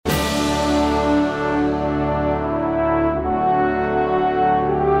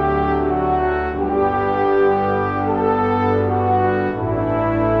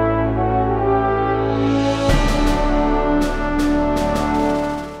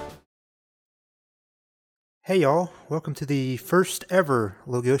Hey y'all, welcome to the first ever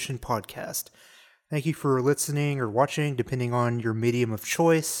Logosian podcast. Thank you for listening or watching, depending on your medium of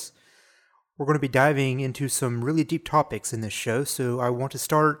choice. We're going to be diving into some really deep topics in this show, so I want to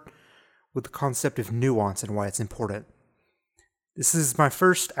start with the concept of nuance and why it's important. This is my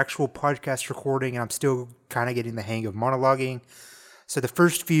first actual podcast recording, and I'm still kind of getting the hang of monologuing. So the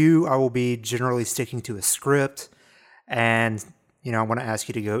first few, I will be generally sticking to a script, and I want to ask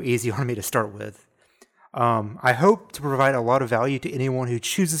you to go easy on me to start with. I hope to provide a lot of value to anyone who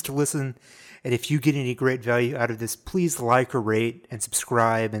chooses to listen, and if you get any great value out of this, please like or rate and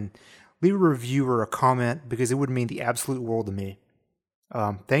subscribe and leave a review or a comment because it would mean the absolute world to me.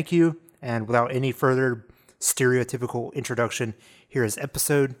 Thank you, and without any further stereotypical introduction, here is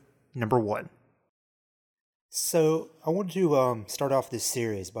episode number 1. So, I wanted to start off this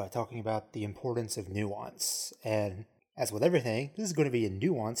series by talking about the importance of nuance, and as with everything, this is going to be a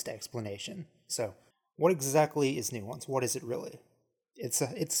nuanced explanation. So, what exactly is nuance? What is it really?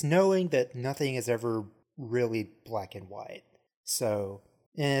 It's knowing that nothing is ever really black and white. So,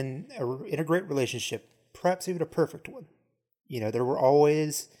 in a great relationship, perhaps even a perfect one, there will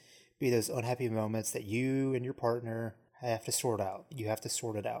always be those unhappy moments that you and your partner have to sort out. You have to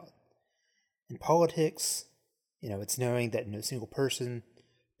sort it out. In politics, it's knowing that no single person,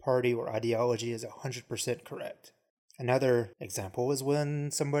 party, or ideology is 100% correct. Another example is when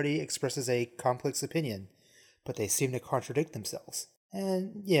somebody expresses a complex opinion, but they seem to contradict themselves.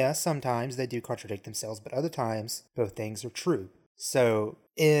 And yeah, sometimes they do contradict themselves, but other times both things are true. So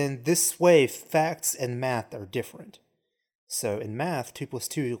in this way, facts and math are different. So in math, 2 plus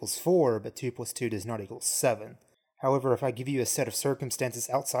 2 equals 4, but 2 plus 2 does not equal 7. However, if I give you a set of circumstances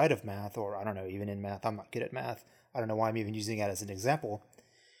outside of math, or I don't know, even in math, I'm not good at math, I don't know why I'm even using that as an example,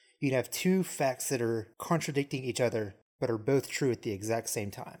 you'd have two facts that are contradicting each other, but are both true at the exact same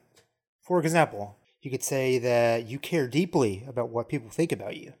time. For example, you could say that you care deeply about what people think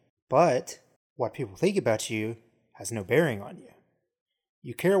about you, but what people think about you has no bearing on you.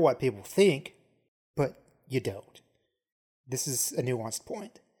 You care what people think, but you don't. This is a nuanced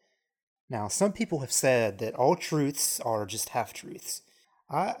point. Now, some people have said that all truths are just half-truths.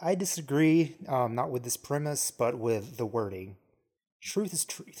 I disagree, not with this premise, but with the wording. Truth is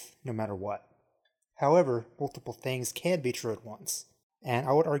truth, no matter what. However, multiple things can be true at once. And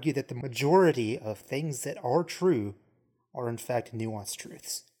I would argue that the majority of things that are true are in fact nuanced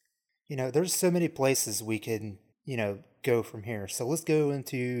truths. There's so many places we can, go from here. So let's go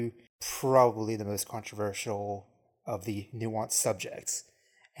into probably the most controversial of the nuanced subjects,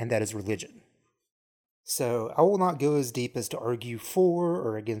 and that is religion. So I will not go as deep as to argue for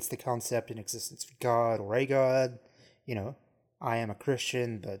or against the concept and existence of God or a God. I am a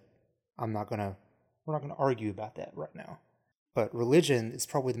Christian, but we're not going to argue about that right now. But religion is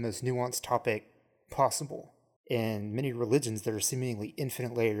probably the most nuanced topic possible. In many religions, there are seemingly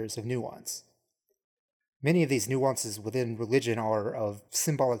infinite layers of nuance. Many of these nuances within religion are of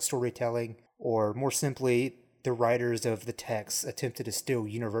symbolic storytelling, or more simply, the writers of the texts attempt to distill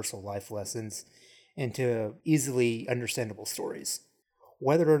universal life lessons into easily understandable stories.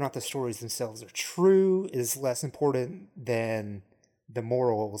 Whether or not the stories themselves are true is less important than the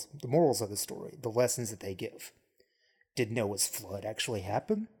morals of the story, the lessons that they give. Did Noah's flood actually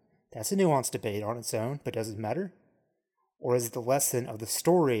happen? That's a nuanced debate on its own, but does it matter? Or is it the lesson of the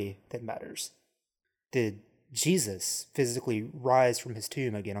story that matters? Did Jesus physically rise from his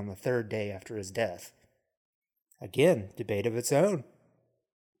tomb again on the third day after his death? Again, debate of its own.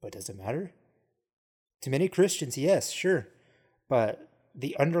 But does it matter? To many Christians, yes, sure. But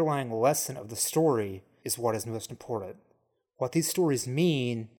the underlying lesson of the story is what is most important. What these stories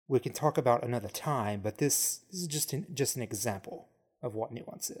mean, we can talk about another time, but this is just an example of what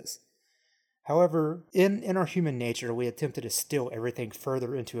nuance is. However, in our human nature, we attempt to distill everything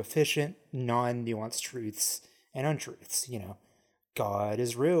further into efficient, non-nuanced truths and untruths. God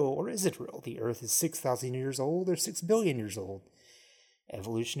is real, or is it real? The earth is 6,000 years old or 6 billion years old.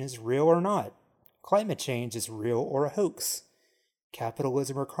 Evolution is real or not. Climate change is real or a hoax.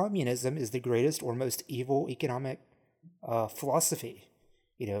 Capitalism or communism is the greatest or most evil economic philosophy.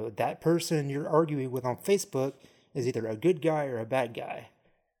 That person you're arguing with on Facebook is either a good guy or a bad guy.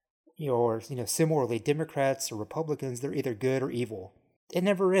 Or similarly, Democrats or Republicans, they're either good or evil. It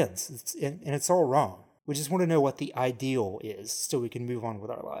never ends, and it's all wrong. We just want to know what the ideal is so we can move on with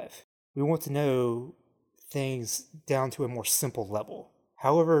our life. We want to know things down to a more simple level.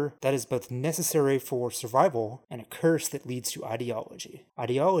 However, that is both necessary for survival and a curse that leads to ideology.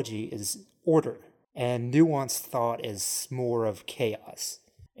 Ideology is order, and nuanced thought is more of chaos.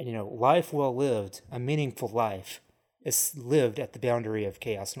 And life well lived, a meaningful life, is lived at the boundary of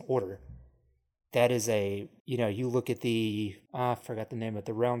chaos and order. That is you look at I forgot the name of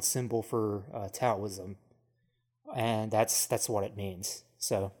the round symbol for Taoism, and that's what it means.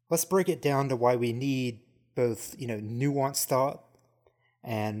 So let's break it down to why we need both, nuanced thought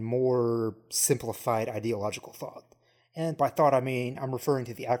and more simplified ideological thought. And by thought, I mean, I'm referring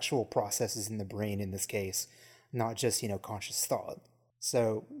to the actual processes in the brain in this case, not just, conscious thought.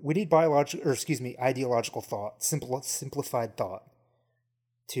 So we need ideological thought, simplified thought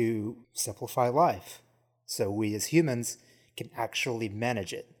to simplify life. So we as humans can actually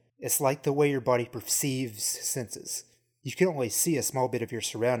manage it. It's like the way your body perceives senses. You can only see a small bit of your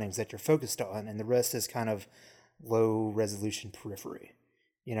surroundings that you're focused on, and the rest is kind of low resolution periphery.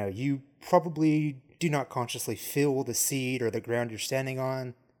 You probably do not consciously feel the seed or the ground you're standing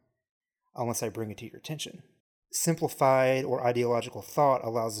on unless I bring it to your attention. Simplified or ideological thought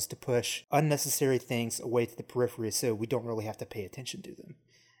allows us to push unnecessary things away to the periphery so we don't really have to pay attention to them.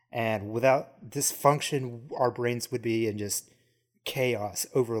 And without this function, our brains would be in just chaos,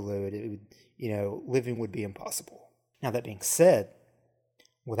 overload. It would, living would be impossible. Now, that being said,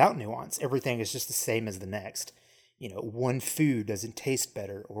 without nuance, everything is just the same as the next. One food doesn't taste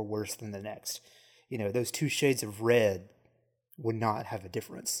better or worse than the next. Those two shades of red would not have a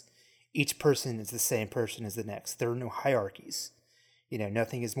difference. Each person is the same person as the next. There are no hierarchies.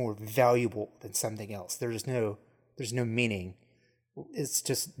 Nothing is more valuable than something else. There's no meaning. It's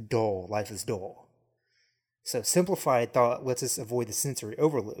just dull. Life is dull. So simplified thought lets us avoid the sensory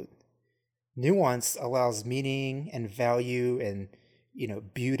overload. Nuance allows meaning and value and,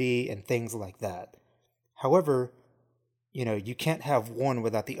 beauty and things like that. However, you can't have one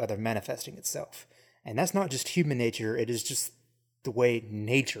without the other manifesting itself. And that's not just human nature, it is just the way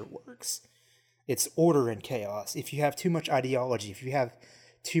nature works. It's order and chaos. If you have too much ideology, if you have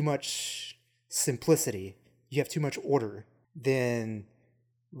too much simplicity, you have too much order, then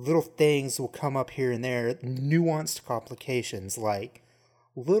little things will come up here and there, nuanced complications like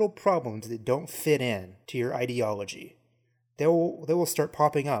little problems that don't fit in to your ideology. They will start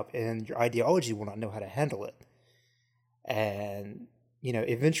popping up, and your ideology will not know how to handle it. And,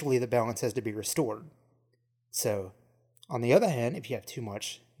 eventually the balance has to be restored. So, on the other hand, if you have too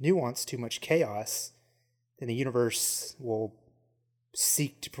much nuance, too much chaos, then the universe will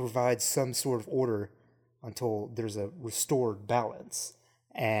seek to provide some sort of order until there's a restored balance.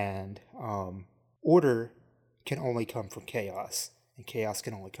 And order can only come from chaos, and chaos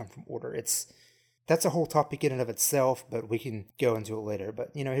can only come from order. That's a whole topic in and of itself, but we can go into it later.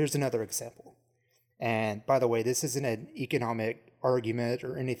 But, here's another example. And by the way, this isn't an economic argument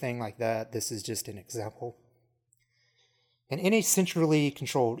or anything like that. This is just an example. In any centrally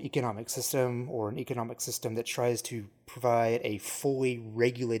controlled economic system, or an economic system that tries to provide a fully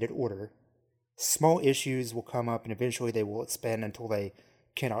regulated order, small issues will come up and eventually they will expand until they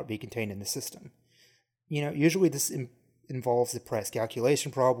cannot be contained in the system. Usually this involves the price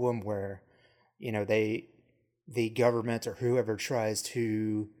calculation problem where, the government or whoever tries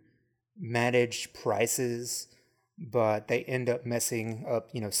to manage prices, but they end up messing up,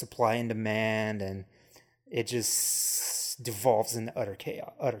 supply and demand, and it just devolves into utter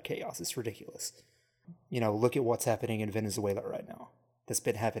chaos. It's ridiculous. Look at what's happening in Venezuela right now. That's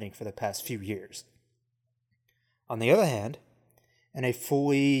been happening for the past few years. On the other hand, in a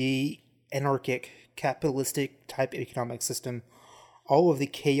fully anarchic, capitalistic type economic system, all of the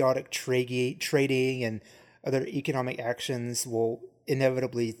chaotic trading and other economic actions will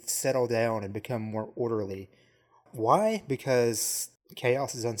inevitably settle down and become more orderly. Why? Because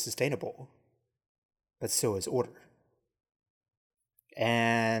chaos is unsustainable, but so is order.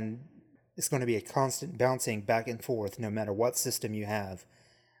 And it's going to be a constant bouncing back and forth no matter what system you have.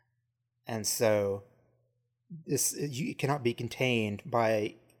 And so you cannot be contained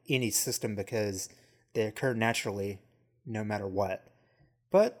by any system because they occur naturally no matter what.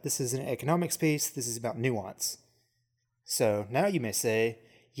 But this is an economics piece. This is about nuance. So now you may say,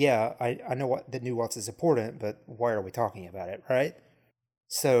 yeah, I know what the nuance is important, but why are we talking about it, right?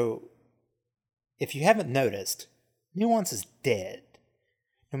 So if you haven't noticed, nuance is dead.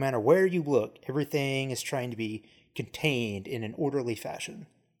 No matter where you look, everything is trying to be contained in an orderly fashion.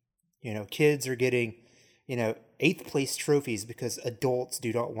 Kids are getting, 8th place trophies because adults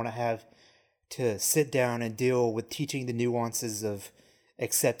do not want to have to sit down and deal with teaching the nuances of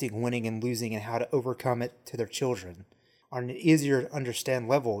accepting winning and losing and how to overcome it to their children. On an easier to understand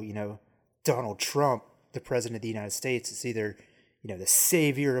level, Donald Trump, the president of the United States, is either, the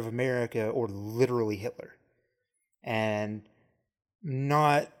savior of America or literally Hitler. And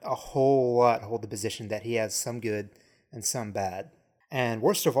not a whole lot hold the position that he has some good and some bad. And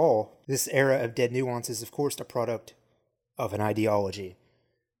worst of all, this era of dead nuance is, of course, the product of an ideology.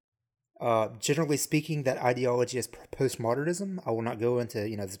 Generally speaking, that ideology is postmodernism. I will not go into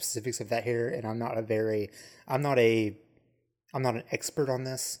the specifics of that here, and I'm not an expert on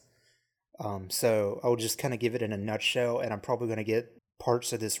this. So I will just kind of give it in a nutshell, and I'm probably going to get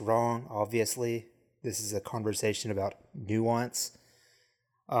parts of this wrong. Obviously, this is a conversation about nuance.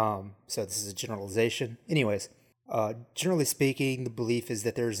 So this is a generalization. Anyways, generally speaking, the belief is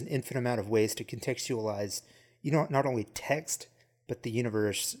that there's an infinite amount of ways to contextualize, not only text, but the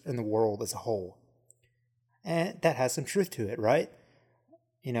universe and the world as a whole. And that has some truth to it, right?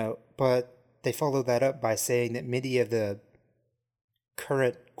 But they follow that up by saying that many of the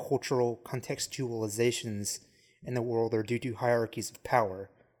current cultural contextualizations in the world are due to hierarchies of power,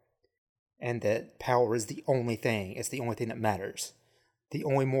 and that power is the only thing. It's the only thing that matters. The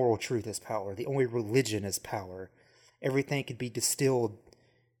only moral truth is power. The only religion is power. Everything can be distilled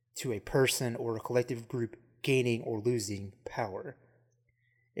to a person or a collective group gaining or losing power.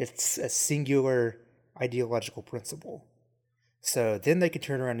 It's a singular ideological principle. So then they could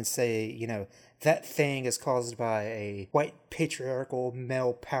turn around and say, that thing is caused by a white patriarchal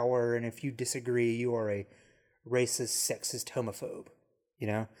male power, and if you disagree, you are a racist, sexist homophobe.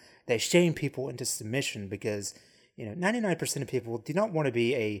 They shame people into submission because 99% of people do not want to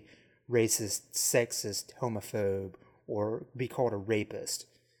be a racist, sexist, homophobe, or be called a rapist.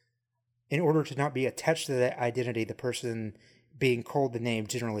 In order to not be attached to that identity, the person being called the name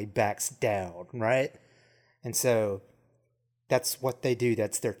generally backs down, right? And so that's what they do.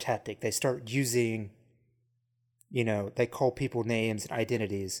 That's their tactic. They start using, they call people names and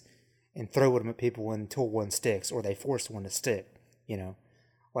identities and throw them at people until one sticks, or they force one to stick,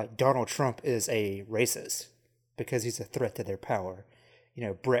 Like Donald Trump is a racist because he's a threat to their power.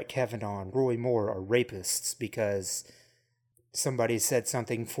 Brett Kavanaugh and Roy Moore are rapists because somebody said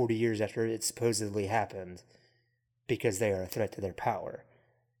something 40 years after it supposedly happened because they are a threat to their power.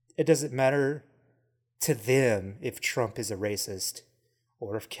 It doesn't matter to them if Trump is a racist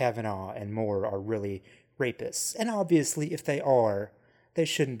or if Kavanaugh and Moore are really rapists. And obviously, if they are, they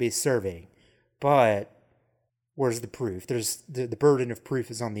shouldn't be serving. But where's the proof? There's the burden of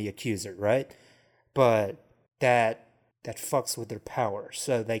proof is on the accuser, right? But that fucks with their power,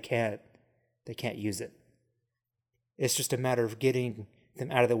 so they can't use it. It's just a matter of getting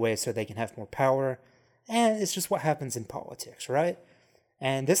them out of the way so they can have more power. And it's just what happens in politics, right?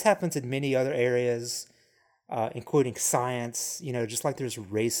 And this happens in many other areas, including science. Just like there's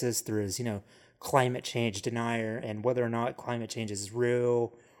racist, there is, climate change denier, and whether or not climate change is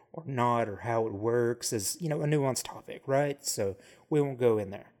real or not, or how it works is, a nuanced topic, right? So we won't go in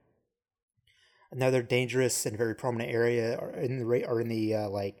there. Another dangerous and very prominent area are in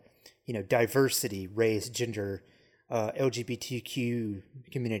the diversity, race, gender, LGBTQ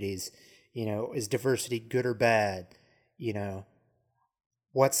communities. Is diversity good or bad?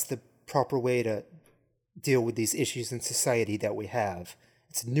 What's the proper way to deal with these issues in society that we have?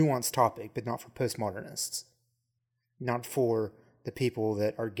 It's a nuanced topic, but not for postmodernists. Not for the people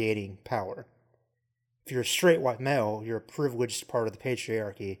that are gaining power. If you're a straight white male, you're a privileged part of the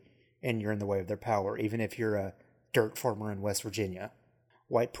patriarchy, and you're in the way of their power, even if you're a dirt farmer in West Virginia.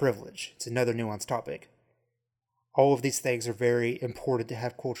 White privilege. It's another nuanced topic. All of these things are very important to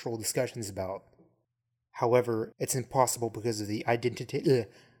have cultural discussions about. However, it's impossible because of the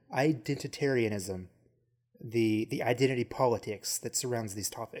identitarianism, the identity politics that surrounds these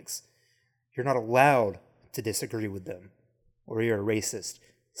topics. You're not allowed to disagree with them, or you're a racist,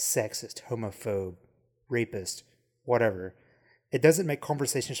 sexist, homophobe, rapist, whatever. It doesn't make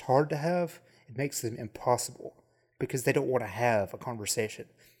conversations hard to have, it makes them impossible, because they don't want to have a conversation.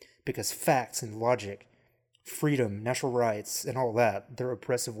 Because facts and logic, freedom, natural rights, and all that, they're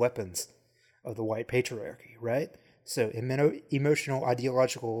oppressive weapons of the white patriarchy, right? So emotional,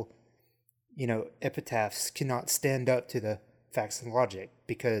 ideological, epitaphs cannot stand up to the facts and logic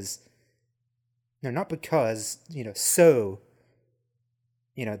because, not because,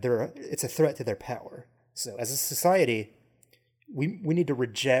 it's a threat to their power. So as a society, we need to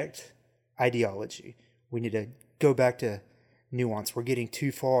reject ideology. We need to go back to nuance. We're getting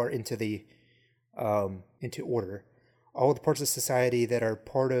too far into the into order. All the parts of society that are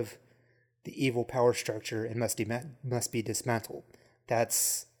part of the evil power structure and must be dismantled.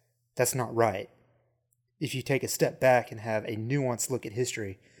 That's not right. If you take a step back and have a nuanced look at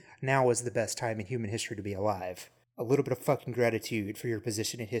history, now is the best time in human history to be alive. A little bit of fucking gratitude for your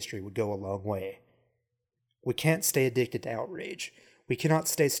position in history would go a long way. We can't stay addicted to outrage. We cannot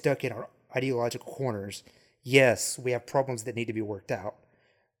stay stuck in our ideological corners. Yes, we have problems that need to be worked out.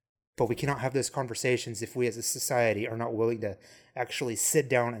 But we cannot have those conversations if we as a society are not willing to actually sit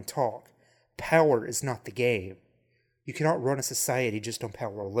down and talk. Power is not the game. You cannot run a society just on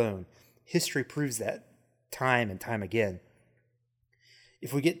power alone. History proves that time and time again.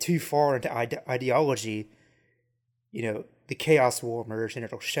 If we get too far into ideology, the chaos will emerge and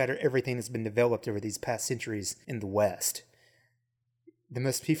it'll shatter everything that's been developed over these past centuries in the West. The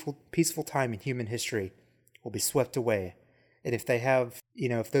most peaceful time in human history will be swept away. And if they have,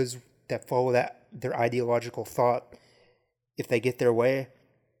 if those that follow their ideological thought, if they get their way,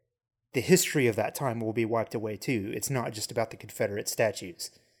 the history of that time will be wiped away too. It's not just about the Confederate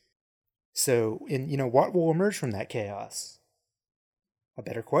statues. So, what will emerge from that chaos? A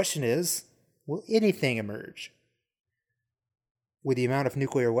better question is, will anything emerge? With the amount of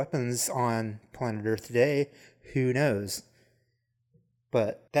nuclear weapons on planet Earth today, who knows?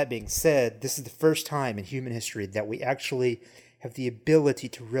 But that being said, this is the first time in human history that we actually have the ability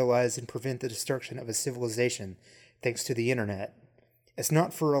to realize and prevent the destruction of a civilization thanks to the internet. It's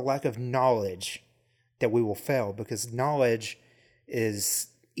not for a lack of knowledge that we will fail, because knowledge is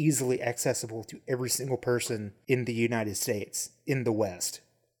easily accessible to every single person in the United States, in the West.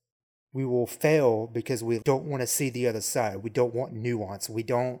 We will fail because we don't want to see the other side. We don't want nuance. We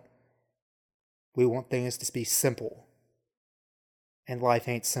want things to be simple. And life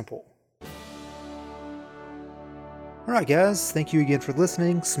ain't simple. Alright guys, thank you again for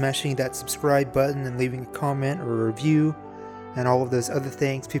listening, smashing that subscribe button and leaving a comment or a review, and all of those other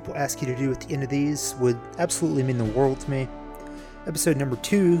things people ask you to do at the end of these would absolutely mean the world to me. Episode number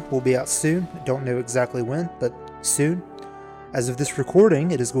 2 will be out soon. I don't know exactly when, but soon. As of this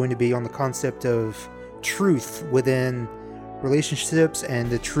recording, it is going to be on the concept of truth within relationships and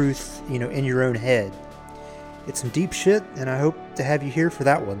the truth, in your own head. It's some deep shit, and I hope to have you here for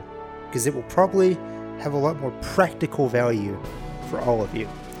that one, because it will probably have a lot more practical value for all of you.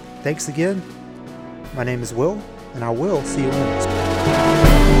 Thanks again. My name is Will, and I will see you in the next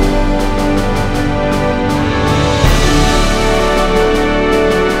one.